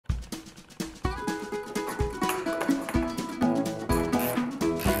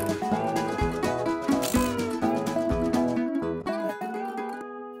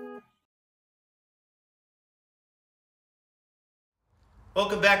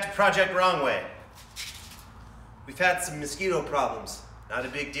Welcome back to Project Wrong Way. We've had some mosquito problems. Not a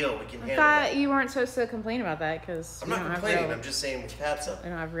big deal. We can handle that. I thought you weren't supposed to complain about that because I'm not complaining. I'm just saying we've had some. I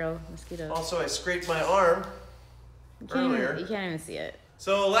don't have real mosquitoes. Also, I scraped my arm earlier. You can't even see it.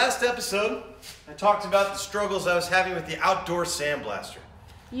 So last episode, I talked about the struggles I was having with the outdoor sandblaster.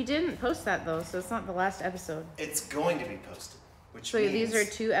 You didn't post that though, so it's not the last episode. It's going to be posted. Which so means these are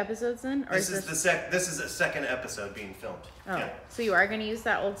 2 episodes then? Or this is a second episode being filmed. Oh, yeah. So you are going to use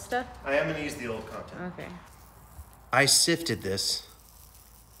that old stuff? I am going to use the old content. Okay. I sifted this.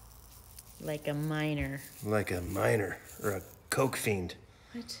 Like a miner. Like a miner or a coke fiend.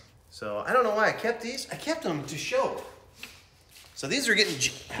 What? So I don't know why I kept these. I kept them to show. So these are getting...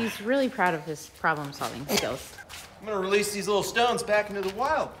 He's really proud of his problem-solving skills. I'm going to release these little stones back into the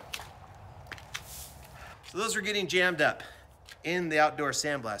wild. So those are getting jammed up in the outdoor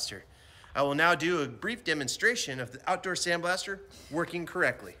sandblaster. I will now do a brief demonstration of the outdoor sandblaster working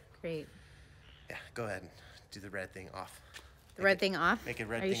correctly. Great. Yeah, go ahead and do the red thing off. The red thing off? Make it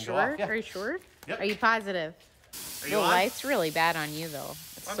red thing go off. Are you sure? Yeah. Are you sure? Yep. Are you positive? Are you the on? light's really bad on you though.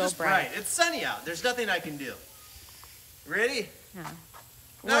 It's I'm so just bright. It's sunny out. There's nothing I can do. Ready? Yeah.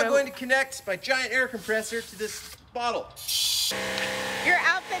 Now I'm going to connect my giant air compressor to this bottle. Your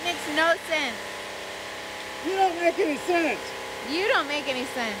outfit makes no sense. You don't make any sense. You don't make any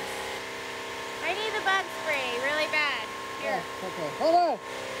sense. I need the bug spray really bad. Here. Oh, okay, hold on.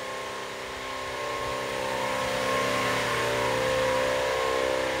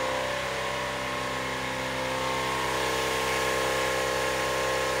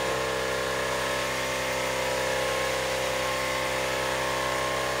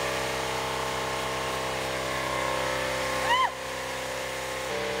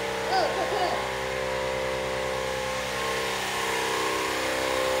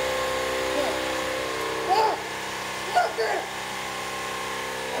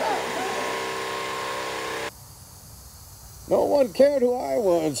 No one cared who I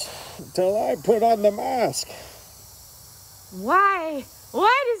was until I put on the mask. Why?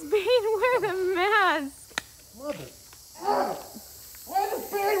 Why does Bane wear the mask? Mother. Why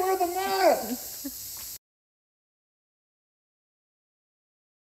does Bane wear the mask?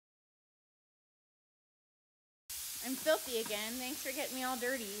 I'm filthy again. Thanks for getting me all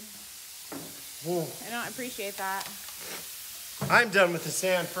dirty. I don't appreciate that. I'm done with the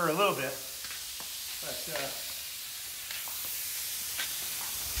sand for a little bit. But,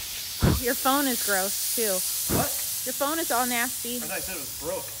 Your phone is gross, too. What? Your phone is all nasty. I thought I said it was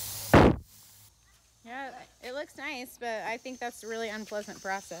broke. Yeah, it looks nice, but I think that's a really unpleasant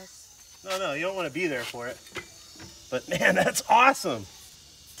process. No, you don't want to be there for it. But, man, that's awesome.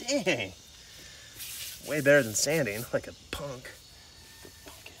 Dang. Way better than sanding, like a punk.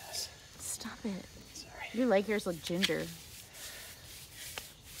 Punk ass. Stop it. Sorry. Your leg hairs look ginger.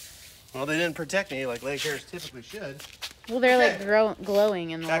 Well, they didn't protect me like leg hairs typically should. Well, they're like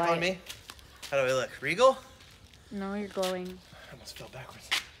glowing in the light. Back on me? How do I look? Regal? No, you're glowing. I almost fell backwards.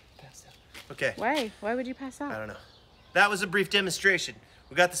 Passed out. Okay. Why? Why would you pass out? I don't know. That was a brief demonstration.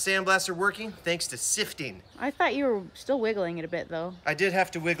 We got the sandblaster working thanks to sifting. I thought you were still wiggling it a bit, though. I did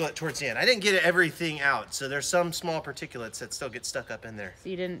have to wiggle it towards the end. I didn't get everything out, so there's some small particulates that still get stuck up in there. So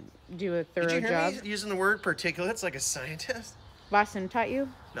you didn't do a thorough Did you hear job? me using the word particulates like a scientist? Boston taught you?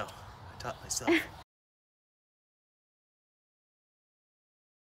 No, I taught myself.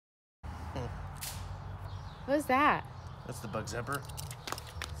 What was that? That's the bug zipper.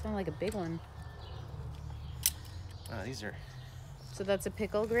 Sounded like a big one. Oh, these are... So that's a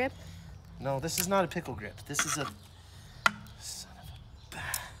pickle grip? No, this is not a pickle grip. This is a... Son of a...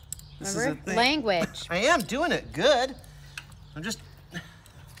 This Remember? is a thing. Language. I am doing it good. I'm just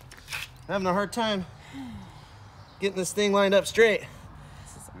having a hard time getting this thing lined up straight.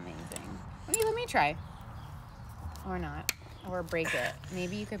 This is amazing. Let me try. Or not. Or break it.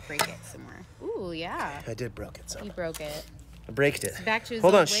 Maybe you could break it somewhere. Ooh, yeah. I did broke it, so. He broke it. I braked it. It's back to his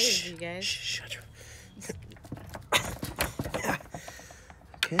Hold old on. ways, you guys. Shut your... Yeah.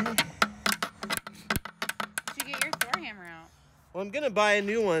 Okay. You should get your Thor hammer out. Well, I'm gonna buy a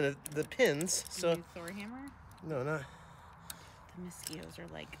new one of the pins, so... New Thor hammer? No, not... The mosquitoes are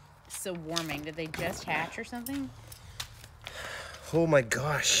like so warming. Did they just hatch or something? Oh my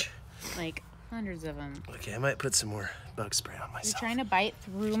gosh. Like hundreds of them. Okay, I might put some more bug spray on myself. You're trying to bite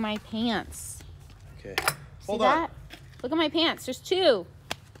through my pants. Okay. See that? Look at my pants. There's 2.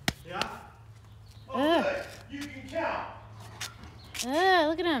 Yeah? Oh, good. You can count.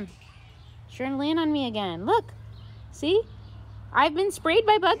 Look at him. He's trying to land on me again. Look. See? I've been sprayed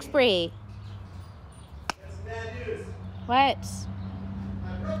by bug spray. That's bad news. What?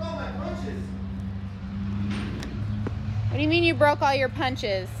 I broke all my punches. What do you mean you broke all your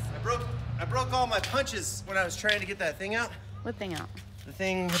punches? I broke all my punches when I was trying to get that thing out. What thing out? The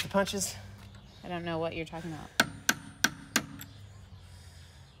thing with the punches. I don't know what you're talking about. I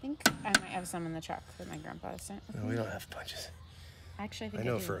think I might have some in the truck that my grandpa sent. No, we don't have punches. Actually, I think I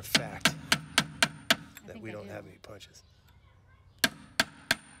know do. for a fact that we don't have any punches.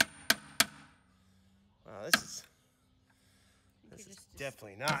 Wow, this is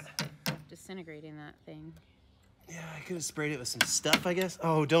definitely not Disintegrating that thing. Yeah, I could have sprayed it with some stuff, I guess.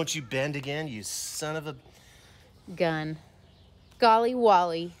 Oh, don't you bend again, you son of a gun. Golly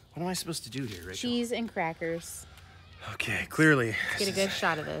Wally. What am I supposed to do here, Rachel? Cheese and crackers. Okay, clearly. Let's get a good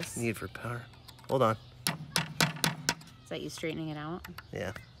shot of this. Need for power. Hold on. Is that you straightening it out?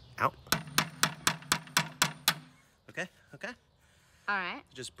 Yeah. Out. Okay, okay. All right.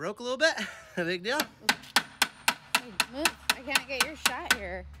 Just broke a little bit. No big deal. Hey, move. I can't get your shot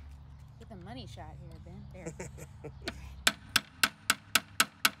here. Get the money shot here, Ben. There.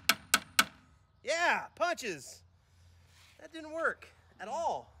 Yeah, punches. That didn't work at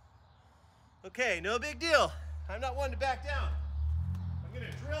all. Okay, no big deal. I'm not one to back down. I'm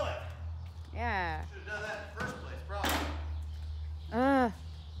gonna drill it. Yeah. Should have done that in the first place, probably.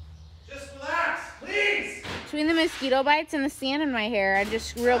 Just relax, please. Between the mosquito bites and the sand in my hair, I'm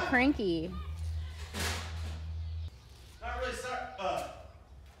just real cranky. Not really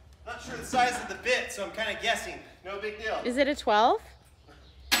not sure the size of the bit, so I'm kind of guessing. No big deal. Is it a 12?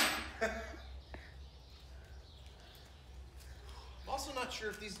 I'm also not sure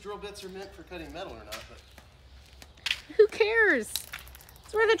if these drill bits are meant for cutting metal or not, but Who cares?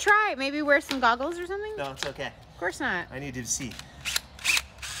 It's worth a try. Maybe wear some goggles or something? no, it's okay. Of course not. I need to see.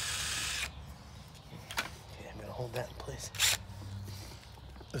 Okay, I'm gonna hold that in place.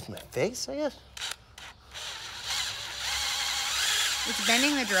 With my face, I guess? It's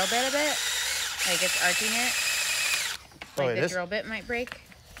bending the drill bit a bit. Like it's arcing it. Oh, Like it the is? drill bit might break.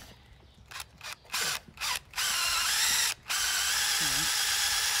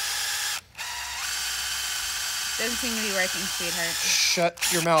 Doesn't seem to be working, sweetheart.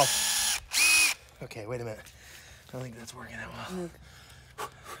 Shut your mouth. Okay, wait a minute. I don't think that's working that well. Move.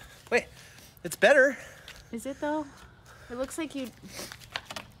 Wait, it's better. Is it though? It looks like you...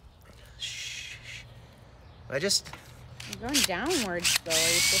 Shh. You're going downwards though. Are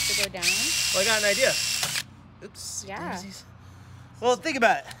you supposed to go down? Well, I got an idea. Oops. Yeah. Daisies. Well, think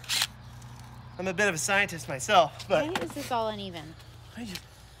about it. I'm a bit of a scientist myself, but... Why is this all uneven? What are you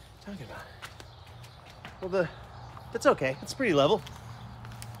talking about? Well, that's okay. It's pretty level.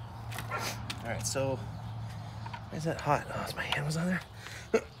 All right, so why is that hot? Oh, my hand was on there.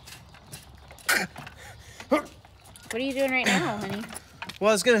 What are you doing right now, honey? Well,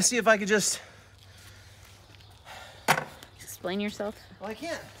 I was gonna see if I could just... Explain yourself. Well, I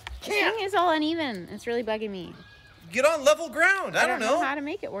can't. This thing is all uneven. It's really bugging me. Get on level ground. I don't know. how to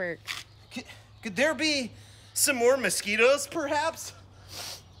make it work. Could there be some more mosquitoes, perhaps?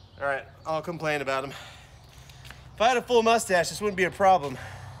 All right, I'll complain about them. If I had a full mustache, this wouldn't be a problem.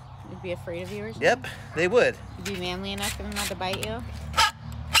 You'd be afraid of you or something? Yep, they would. You'd be manly enough for them not to bite you?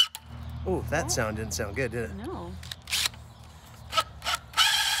 Oh, that sound didn't sound good, did it? No.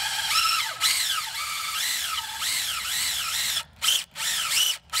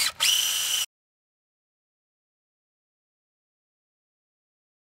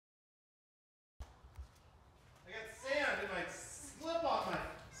 I got sand in my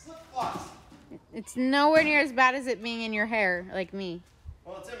slip-flops. It's nowhere near as bad as it being in your hair, like me.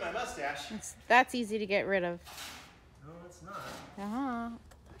 Well, it's in my mustache. That's easy to get rid of. No, it's not. Uh-huh.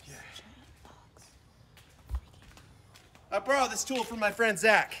 Okay. I borrowed this tool from my friend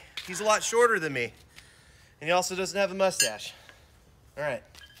Zach. He's a lot shorter than me. And he also doesn't have a mustache. All right.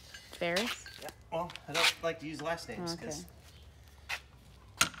 Ferris? Yeah, well, I don't like to use last names. Okay. 'Cause...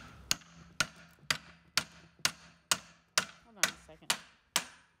 Hold on a second.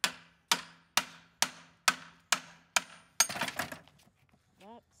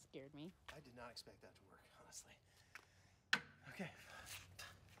 That scared me. I did not expect that to work, honestly. Okay.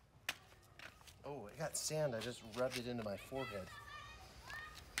 Oh, I got sand. I just rubbed it into my forehead.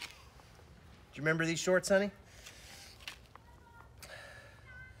 Do you remember these shorts, honey?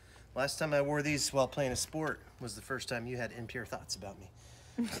 Last time I wore these while playing a sport was the first time you had impure thoughts about me.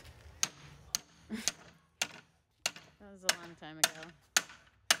 That was a long time ago.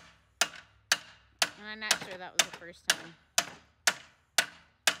 And I'm not sure that was the first time.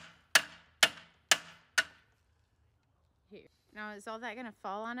 Here. Now, is all that going to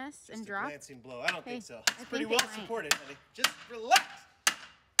fall on us and Just a drop? glancing blow. I don't think so. I It's pretty think well it might. supported, honey. Just relax.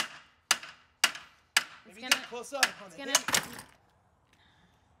 Maybe gonna- get close up on It's the going hip. to...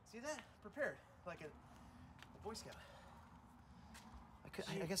 See that? Prepared, like a Boy Scout.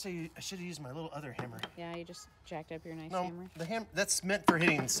 I guess I should have used my little other hammer. Yeah, you just jacked up your nice No, hammer. the hammer, that's meant for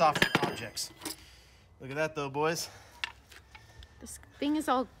hitting softer objects. Look at that though, boys. This thing is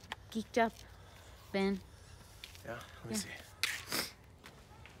all geeked up, Ben. Yeah, let me see.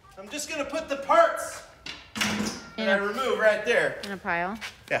 I'm just gonna put the parts that I remove right there. In a pile?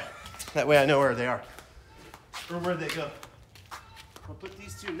 Yeah, that way I know where they are. Or where they go. I'll put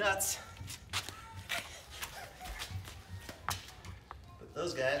these two nuts. Put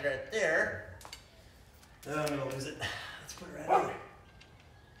those guys right there. Oh, I'm gonna lose it. Let's put it right over.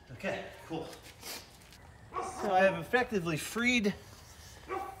 Okay, cool. So I have effectively freed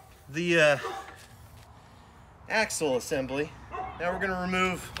the axle assembly. Now we're gonna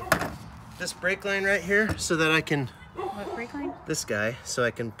remove this brake line right here so that I can, What brake line? this guy, so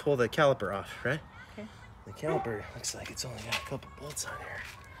I can pull the caliper off, right? Okay. The caliper looks like it's only got a couple bolts on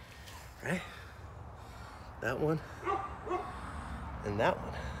here, right? That one and that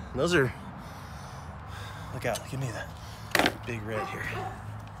one. And those are, look out, give me the big red here.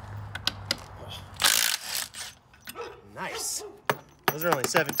 Oh. Nice. Those are only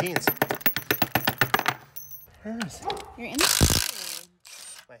 17s. Where is it? You're in the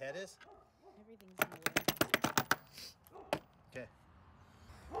My head is? Everything's in the way. Okay.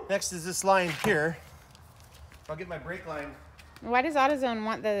 Next is this line here. I'll get my brake line. Why does AutoZone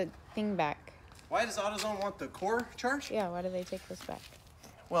want the thing back? Why does AutoZone want the core charge? Yeah, why do they take this back?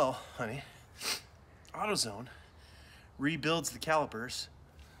 Well, honey, AutoZone rebuilds the calipers,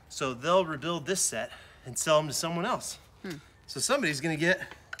 so they'll rebuild this set and sell them to someone else. So somebody's gonna get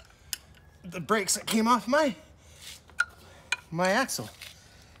the brakes that came off my axle.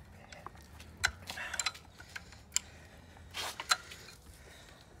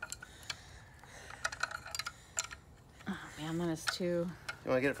 Oh man, that is too You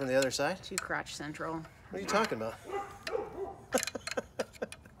wanna get it from the other side? crotch central. What are you talking about?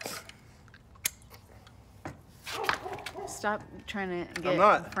 Stop trying to get I'm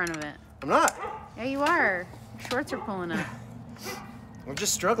not. in front of it. I'm not. Yeah, you are. Your shorts are pulling up. I'm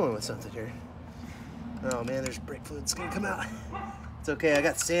just struggling with something here. Oh man, there's brake fluid. It's gonna come out. It's okay, I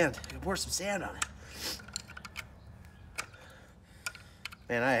got sand. I can pour some sand on it.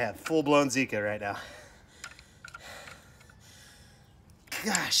 Man, I have full-blown Zika right now.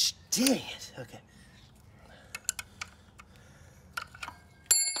 Gosh dang it. Okay.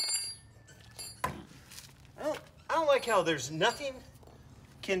 I don't like how there's nothing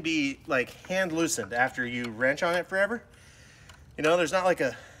can be like hand loosened after you wrench on it forever. You know, there's not like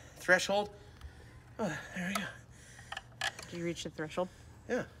a threshold. Oh, there we go. Did you reach the threshold?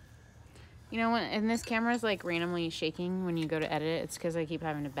 Yeah. You know, and this camera is like randomly shaking when you go to edit it, it's because I keep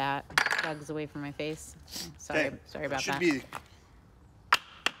having to bat bugs away from my face. Sorry, Okay. sorry about Should that. be.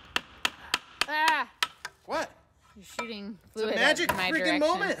 Ah! What? You're shooting It's a fluid magic at my freaking direction.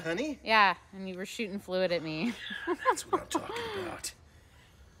 moment, honey. Yeah, and you were shooting fluid at me. That's what I'm talking about.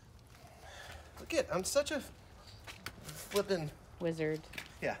 Look at, I'm such a flippin'. Wizard.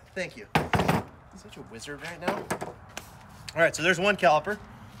 Yeah, thank you. Such a wizard right now. All right, so there's one caliper.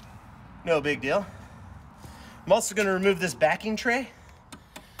 No big deal. I'm also gonna remove this backing tray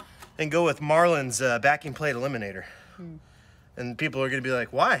and go with Marlin's backing plate eliminator. And people are gonna be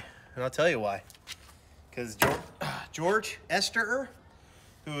like, why? And I'll tell you why. Because George Esterer,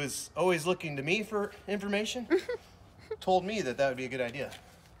 who is always looking to me for information, told me that that would be a good idea.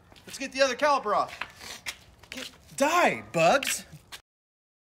 Let's get the other caliper off. Die, bugs.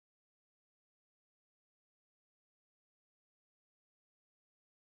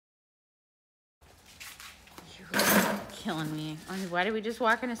 You're killing me. Why did we just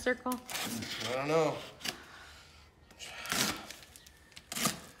walk in a circle? I don't know.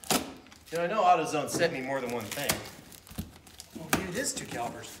 You know, I know AutoZone sent me more than one thing. Oh, maybe it is two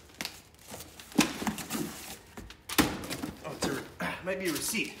calipers. Oh, it might be a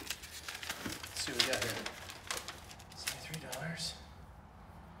receipt. Let's see what we got here. $73.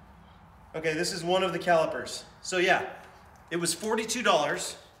 Okay, this is one of the calipers. So yeah, it was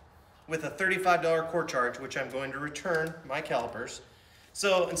 $42 with a $35 core charge, which I'm going to return my calipers.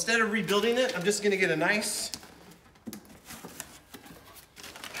 So instead of rebuilding it, I'm just gonna get a nice,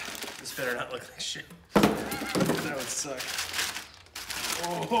 this better not look like shit. That would suck.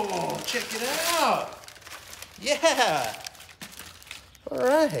 Oh, check it out. Yeah. All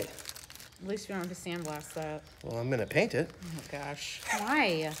right. At least we don't have to sandblast that. Well, I'm gonna paint it. Oh gosh.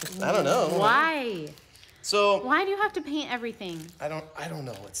 Why? I don't know. Why? So Why do you have to paint everything? I don't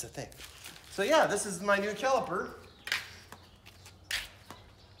know what's the thing. So yeah, this is my new caliper.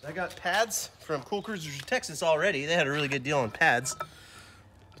 I got pads from Cool Cruisers of Texas already. They had a really good deal on pads.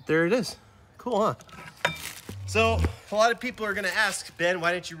 But there it is. Cool, huh? So a lot of people are gonna ask, Ben,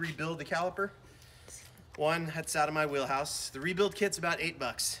 why didn't you rebuild the caliper? One, that's out of my wheelhouse. The rebuild kit's about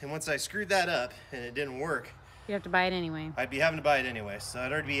 $8. And once I screwed that up and it didn't work, You have to buy it anyway. I'd be having to buy it anyway. So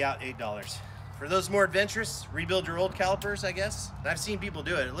I'd already be out $8. For those more adventurous, rebuild your old calipers, I guess. And I've seen people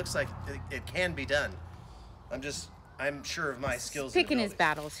do it. It looks like it can be done. I'm sure of my skills. Picking his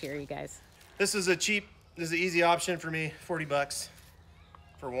battles here, you guys. This is an easy option for me. $40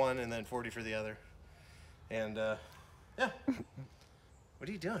 for one and then 40 for the other. And yeah. What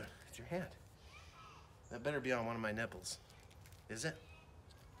are you doing with your hand? That better be on one of my nipples. Is it?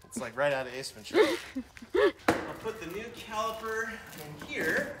 It's like right out of Ace Ventura. I'll put the new caliper in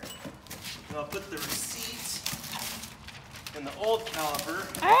here. And I'll put the receipt and the old caliper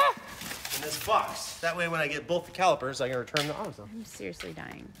in this box. That way when I get both the calipers, I can return the arms. I'm seriously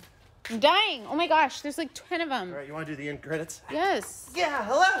dying. I'm dying. Oh my gosh, there's like 10 of them. All right, you want to do the end credits? Yes. Yeah,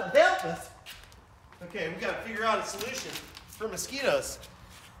 hello, help us. Okay, we got to figure out a solution for mosquitoes.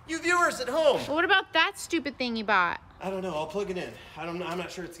 You viewers at home. Well, what about that stupid thing you bought? I don't know. I'll plug it in. I'm not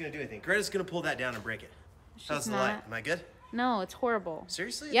sure it's going to do anything. Greta's going to pull that down and break it. How's the light? Am I good? No, it's horrible.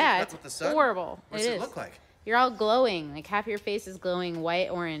 Seriously? Yeah, That's it's what the sun? horrible. What does it look like? You're all glowing. Like half your face is glowing white,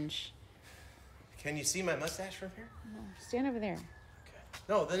 orange. Can you see my mustache from here? No, stand over there. Okay.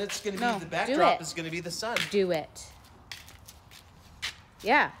 No, then it's going to be the backdrop is going to be the sun. Do it.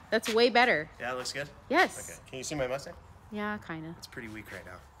 Yeah, that's way better. Yeah, it looks good? Yes. Okay. Can you see my mustache? Yeah, kind of. It's pretty weak right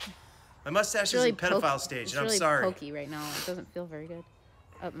now. My mustache is in pedophile stage, and I'm sorry. It's really pokey right now. It doesn't feel very good.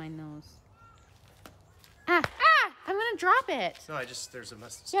 Up my nose. I'm gonna drop it. No, there's a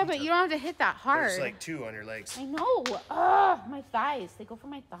mustache. Yeah, but you don't have to hit that hard. There's like 2 on your legs. I know. Ugh, my thighs. They go for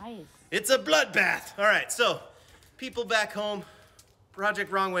my thighs. It's a bloodbath. All right, so people back home,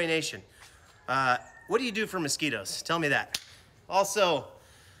 Project Wrong Way Nation. What do you do for mosquitoes? Tell me that. Also,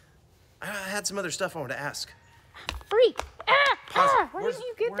 I had some other stuff I wanted to ask. Freak. Why didn't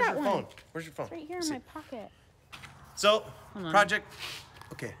you get that one? Phone? Where's your phone? It's right here in my pocket. So,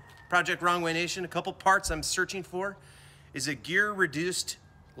 Project Wrong Way Nation, a couple parts I'm searching for is a gear reduced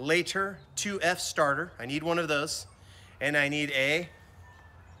Later 2F starter. I need one of those. And I need a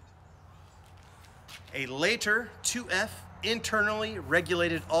Later 2F internally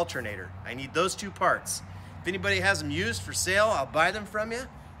regulated alternator. I need those 2 parts. If anybody has them used for sale, I'll buy them from you,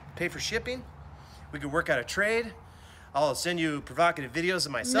 pay for shipping. We could work out a trade. I'll send you provocative videos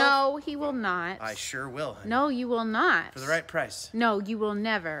of myself. No, he will not. I sure will, honey. No, you will not. For the right price. No, you will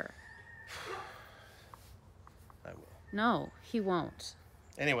never. I will. No, he won't.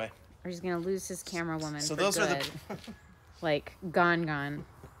 Anyway. Or he's going to lose his camera woman So for those good. are the... Like, gone.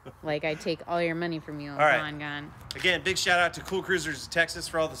 Like, I take all your money from you. All right. Gone. Again, big shout out to Cool Cruisers of Texas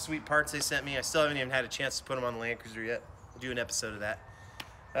for all the sweet parts they sent me. I still haven't even had a chance to put them on the Landcruiser yet. We'll do an episode of that.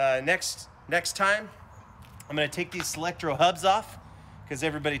 Next time, I'm going to take these Selectro hubs off because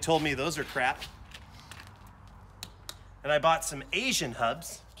everybody told me those are crap. And I bought some Asian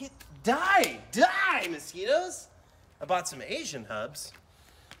hubs. Die, mosquitoes! I bought some Asian hubs.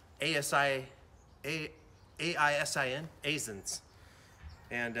 AISIN, ASINs.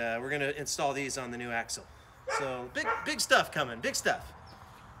 And we're going to install these on the new axle. So big stuff coming, big stuff.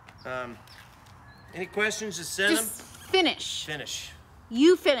 Any questions, just send them. Finish.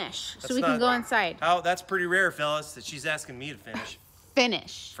 You finish, so we can go inside. Oh, that's pretty rare, fellas, that she's asking me to finish.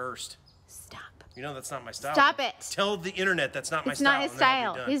 Finish. First. Stop. You know that's not my style. Stop it. Tell the internet that's not my It's style. not his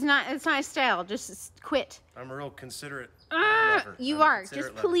style. It's not his style. Just quit. I'm a real considerate lover. You are.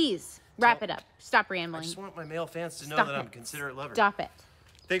 Just please wrap it up. Stop rambling. I just want my male fans to know that I'm a considerate lover. Stop it.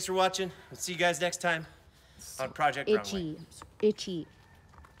 Thanks for watching. We'll see you guys next time on Project Wrong Way. Itchy.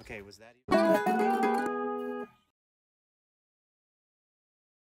 Okay, was that even?